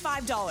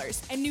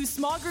 $35 and new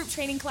small group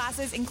training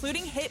classes,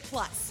 including HIIT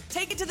Plus.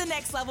 Take it to the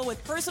next level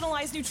with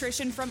personalized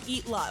nutrition from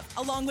Eat Love,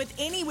 along with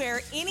anywhere,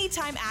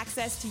 anytime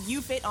access to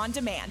UFit on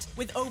demand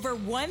with over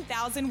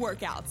 1,000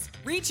 workouts.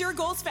 Reach your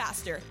goals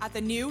faster at the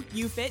new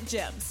UFit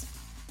Gyms.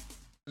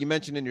 You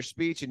mentioned in your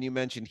speech and you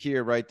mentioned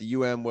here, right, the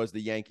UM was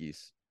the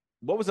Yankees.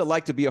 What was it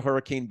like to be a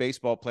Hurricane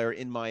baseball player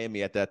in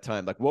Miami at that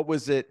time? Like, what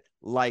was it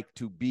like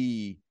to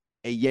be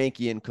a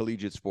Yankee in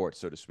collegiate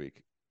sports, so to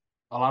speak?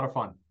 A lot of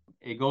fun.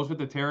 It goes with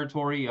the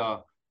territory.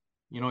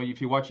 You know, if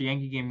you watch a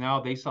Yankee game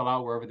now, they sell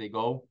out wherever they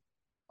go.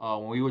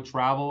 When we would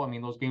travel, I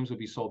mean, those games would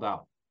be sold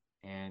out.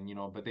 And, you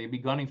know, but they'd be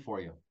gunning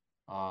for you.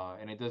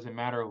 And it doesn't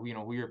matter, you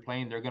know, who you're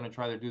playing. They're going to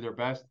try to do their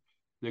best.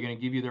 They're going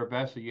to give you their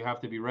best, so you have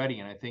to be ready.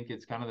 And I think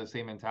it's kind of the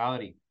same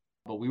mentality.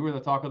 But we were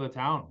the talk of the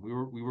town. We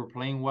were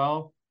playing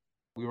well.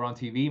 We were on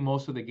TV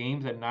most of the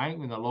games at night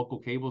in the local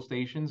cable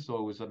stations. So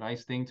it was a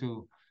nice thing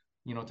to,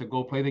 you know, to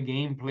go play the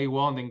game, play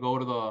well, and then go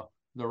to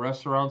the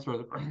restaurants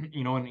or,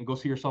 you know, and go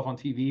see yourself on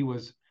TV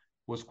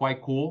was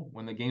quite cool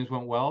when the games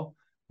went well.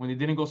 When they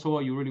didn't go so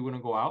well, you really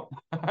wouldn't go out.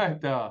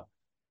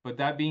 But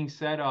that being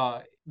said,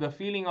 the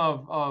feeling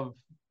of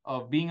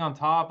being on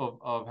top,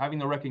 of having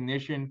the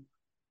recognition,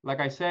 like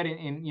I said,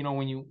 in you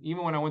know,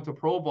 even when I went to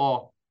pro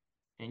ball,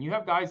 and you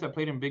have guys that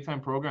played in big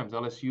time programs,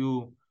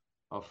 LSU,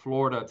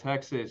 Florida,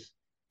 Texas,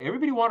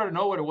 everybody wanted to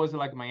know what it was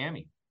like in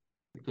Miami,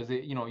 because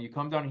you know, you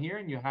come down here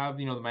and you have,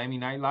 you know, the Miami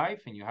nightlife,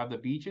 and you have the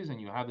beaches, and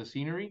you have the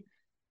scenery,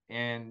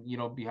 and you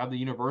know, you have the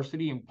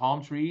university and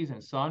palm trees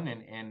and sun,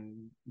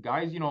 and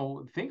guys, you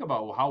know, think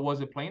about, well, how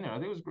was it playing there? I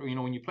think it was, you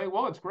know, when you play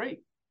well, it's great.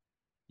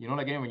 You know,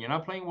 like when you're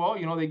not playing well,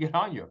 you know, they get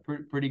on you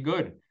pretty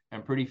good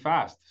and pretty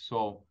fast.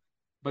 So.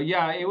 But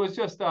yeah, it was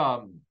just, I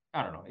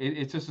don't know.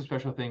 It's just a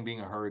special thing being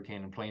a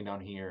Hurricane and playing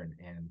down here.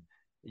 And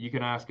you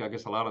can ask, I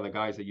guess, a lot of the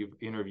guys that you've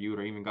interviewed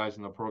or even guys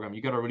in the program,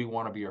 you got to really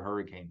want to be a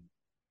Hurricane.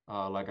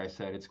 Like I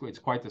said, it's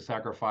quite the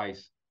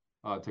sacrifice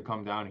to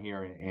come down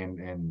here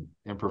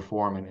and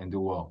perform and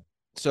do well.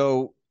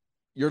 So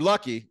you're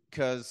lucky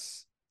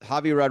because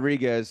Javi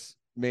Rodriguez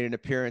made an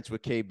appearance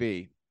with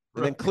KB.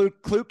 And then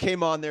Klute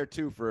came on there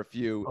too for a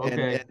few.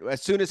 Okay. And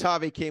as soon as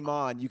Javi came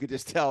on, you could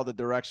just tell the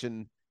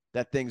direction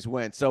that things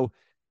went. So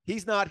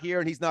he's not here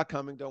and he's not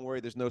coming. Don't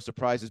worry, there's no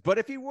surprises. But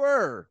if he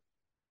were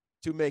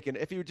to make it,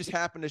 if he would just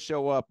happen to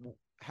show up,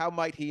 how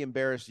might he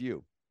embarrass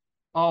you?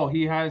 Oh,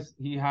 he has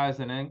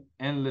an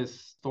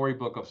endless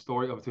storybook of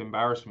to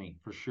embarrass me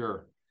for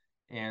sure.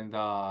 And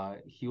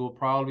he will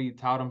probably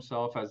tout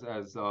himself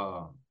as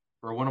or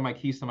one of my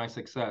keys to my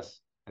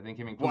success. I think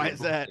him and Why is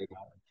that?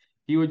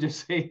 He would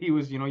just say he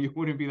was, you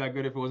wouldn't be that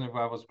good if it wasn't if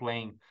I was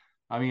playing.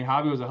 I mean,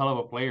 Javi was a hell of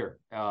a player.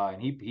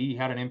 And he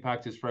had an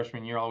impact his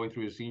freshman year all the way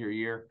through his senior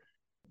year.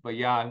 But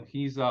yeah,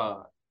 he's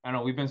I don't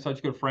know, we've been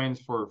such good friends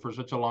for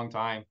such a long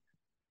time.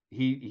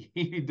 He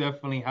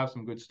definitely has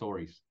some good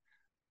stories.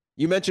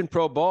 You mentioned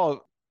pro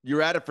ball.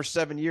 You're at it for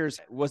 7 years.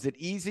 Was it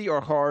easy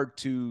or hard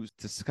to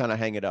kind of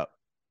hang it up?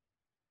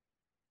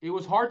 It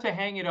was hard to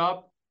hang it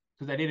up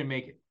because I didn't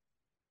make it.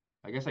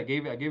 I guess I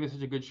gave it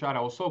such a good shot.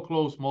 I was so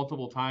close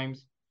multiple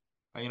times.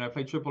 I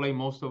played AAA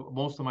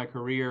most of my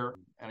career,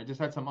 and I just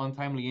had some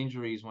untimely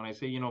injuries. When I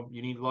say, you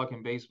need luck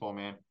in baseball,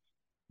 man,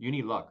 you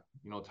need luck.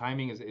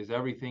 Timing is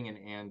everything.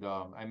 And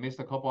I missed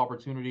a couple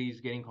opportunities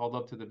getting called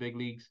up to the big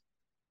leagues.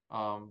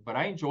 But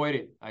I enjoyed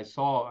it.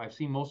 I've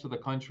seen most of the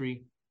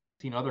country,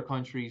 seen other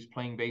countries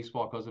playing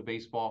baseball because of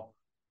baseball.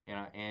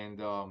 And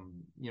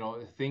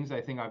things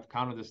I think I've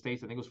counted the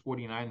states. I think it was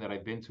 49 that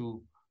I've been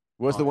to.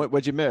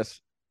 What'd you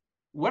miss?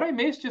 What I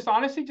missed, just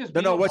honestly, just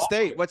no. What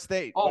state? What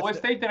state? Oh, what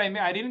state did I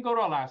miss? I didn't go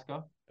to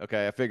Alaska.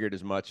 Okay, I figured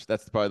as much.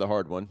 That's probably the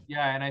hard one.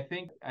 Yeah, and I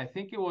think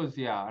it was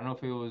I don't know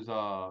if it was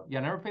I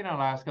never played in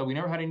Alaska. We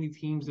never had any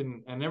teams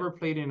I never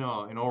played in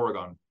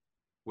Oregon.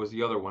 Was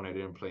the other one I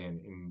didn't play in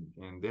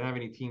and didn't have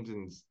any teams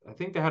in. I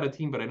think they had a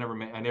team, but I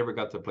never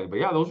got to play. But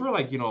yeah, those were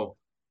like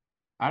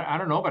I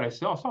don't know, but I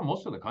saw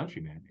most of the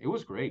country, man. It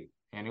was great,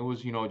 and it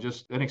was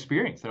just an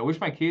experience that I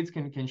wish my kids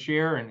can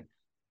share. And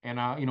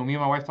me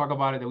and my wife talk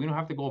about it that we don't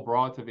have to go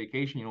abroad to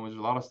vacation. There's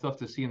a lot of stuff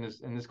to see in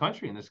this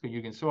country,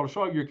 you can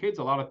show your kids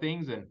a lot of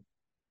things,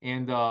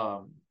 and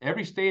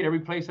every state, every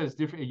place has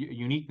different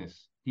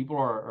uniqueness. People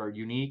are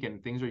unique,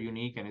 and things are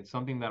unique, and it's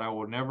something that I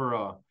will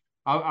never.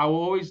 I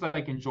will always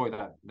enjoy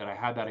that I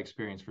had that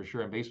experience for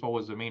sure. And baseball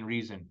was the main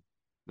reason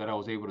that I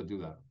was able to do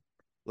that.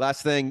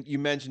 Last thing you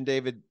mentioned,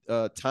 David,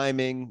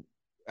 timing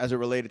as it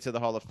related to the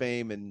Hall of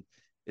Fame, and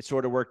it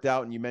sort of worked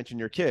out. And you mentioned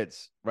your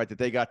kids, right? That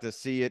they got to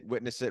see it,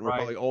 witness it, and were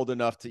probably old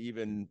enough to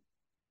even,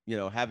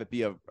 have it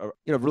be a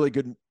really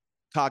good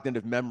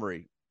cognitive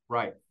memory,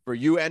 right, for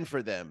you and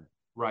for them.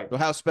 Right. So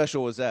how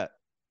special was that?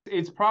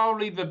 It's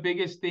probably the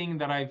biggest thing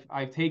that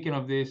I've taken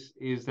of this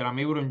is that I'm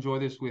able to enjoy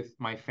this with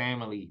my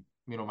family.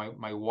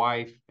 My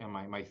wife and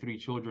my 3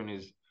 children,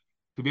 is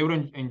to be able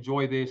to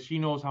enjoy this. She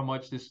knows how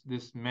much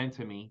this meant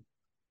to me.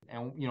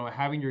 And,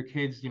 having your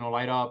kids,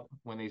 light up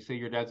when they say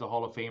your dad's a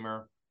Hall of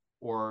Famer,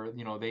 or,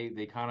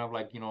 they kind of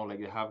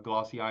they have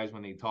glossy eyes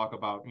when they talk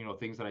about,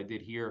 things that I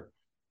did here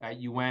at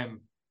UM.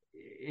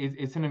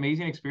 It's an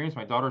amazing experience.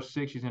 My daughter's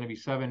 6, she's going to be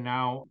 7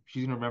 now.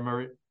 She's going to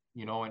remember it,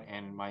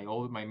 and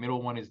my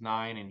middle one is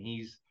 9, and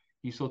he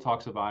still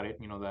talks about it,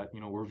 that,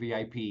 we're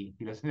VIP.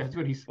 That's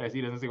what he says.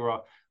 He doesn't say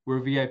we're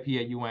VIP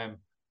at UM.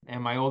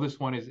 And my oldest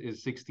one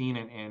is 16,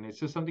 and it's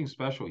just something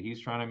special.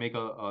 He's trying to make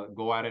a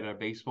go at it at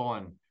baseball.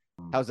 And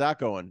how's that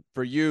going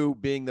for you,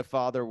 being the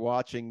father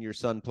watching your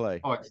son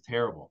play? Oh, it's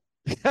terrible.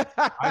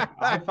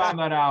 I found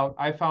that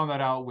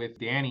out with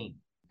Danny.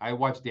 I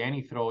watched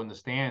Danny throw in the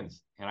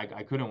stands, and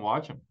I couldn't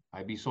watch him.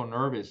 I'd be so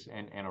nervous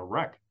and a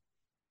wreck.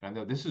 And I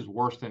thought, this is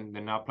worse than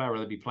not playing. I'd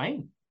rather be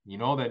playing,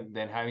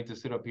 than having to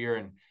sit up here.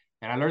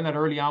 And I learned that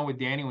early on with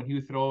Danny when he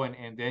would throw,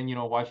 and then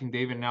watching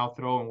David now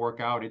throw and work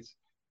out.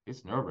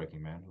 It's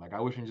nerve-wracking, man. Like,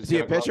 I wish I just. Is he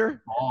a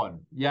pitcher?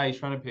 Yeah, he's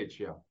trying to pitch.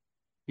 Yeah,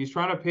 he's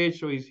trying to pitch,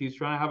 so he's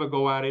trying to have a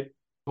go at it.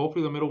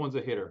 Hopefully, the middle one's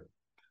a hitter.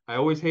 I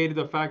always hated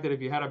the fact that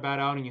if you had a bad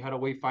outing, you had to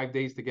wait 5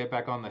 days to get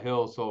back on the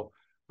hill. So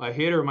my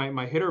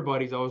hitter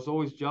buddies, I was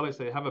always jealous.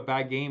 They have a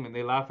bad game and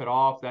they laugh it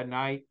off that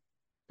night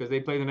because they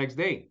play the next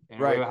day, and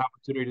we have an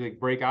opportunity to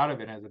break out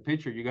of it. As a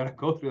pitcher, you got to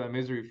go through that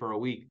misery for a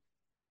week.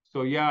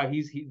 So yeah,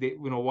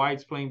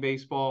 Wyatt's playing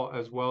baseball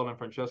as well, and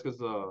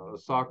Francesca's a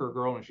soccer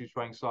girl, and she's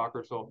playing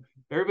soccer. So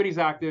everybody's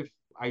active.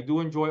 I do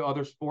enjoy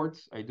other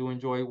sports. I do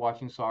enjoy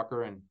watching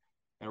soccer, and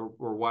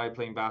or Wyatt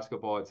playing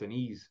basketball. It's an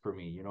ease for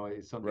me.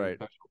 It's something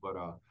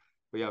special.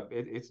 But yeah,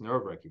 it's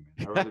nerve wracking,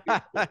 man. I'd rather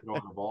be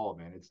throwing the ball,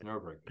 man. It's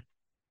nerve wracking.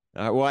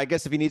 Well, I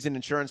guess if he needs an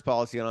insurance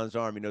policy on his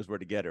arm, he knows where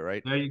to get it,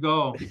 right? There you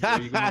go. Those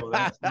are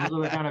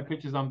the kind of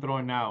pitches I'm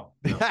throwing now.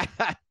 Yeah.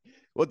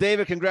 Well,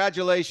 David,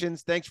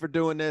 congratulations. Thanks for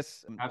doing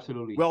this.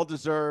 Absolutely. Well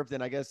deserved.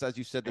 And I guess, as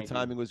you said, the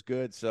timing was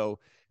good. So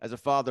as a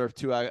father of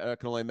 2, I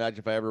can only imagine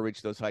if I ever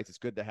reach those heights, it's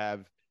good to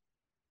have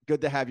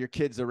your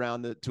kids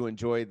around to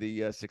enjoy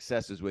the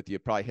successes with you.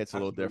 It probably hits a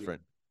little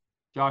different.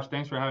 Josh,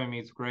 thanks for having me.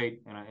 It's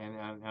great. And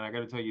I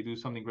got to tell you, do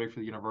something great for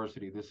the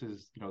university. This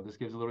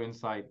gives a little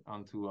insight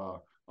onto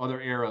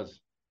other eras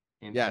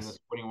in the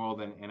sporting world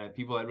and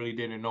people that really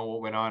didn't know what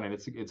went on. And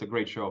it's a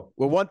great show.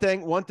 Well, one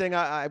thing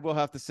I will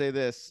have to say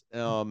this,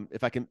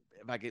 if I can,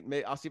 if I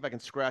can, I'll see if I can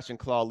scratch and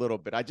claw a little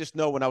bit. I just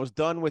know when I was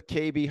done with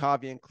KB,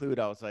 Javi, and Clute,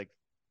 I was like,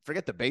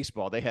 forget the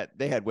baseball. They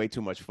had way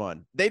too much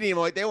fun. They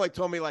only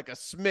told me like a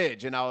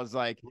smidge, and I was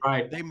like,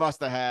 right. They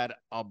must have had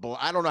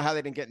I don't know how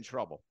they didn't get in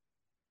trouble.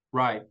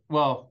 Right.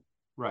 Well,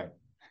 right.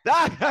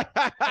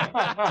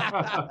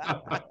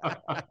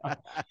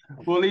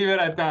 We'll leave it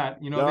at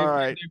that. You know,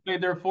 they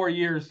played there 4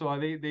 years, so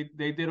they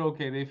did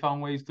okay. They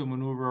found ways to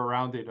maneuver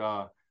around it.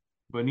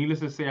 But needless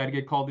to say, I'd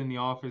get called in the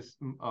office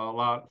a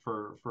lot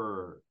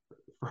for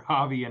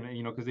Javi, and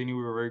you know, because they knew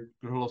we were very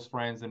close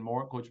friends. And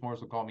Coach Morris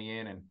would call me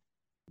in, and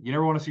you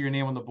never want to see your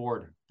name on the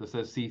board that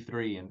says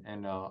C3,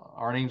 and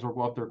our names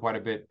were up there quite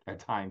a bit at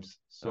times.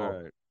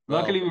 So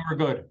luckily we were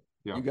good.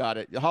 Yeah. You got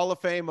it. The Hall of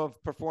Fame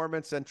of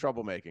performance and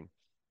troublemaking.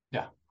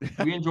 Yeah,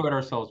 we enjoyed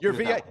ourselves. You're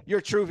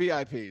true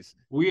VIPs.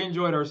 We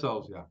enjoyed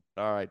ourselves. Yeah.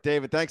 All right,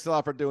 David. Thanks a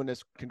lot for doing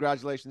this.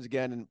 Congratulations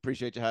again, and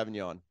appreciate you having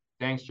you on.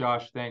 Thanks,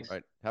 Josh. Thanks. All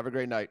right. Have a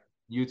great night.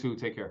 You too.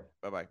 Take care.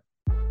 Bye-bye.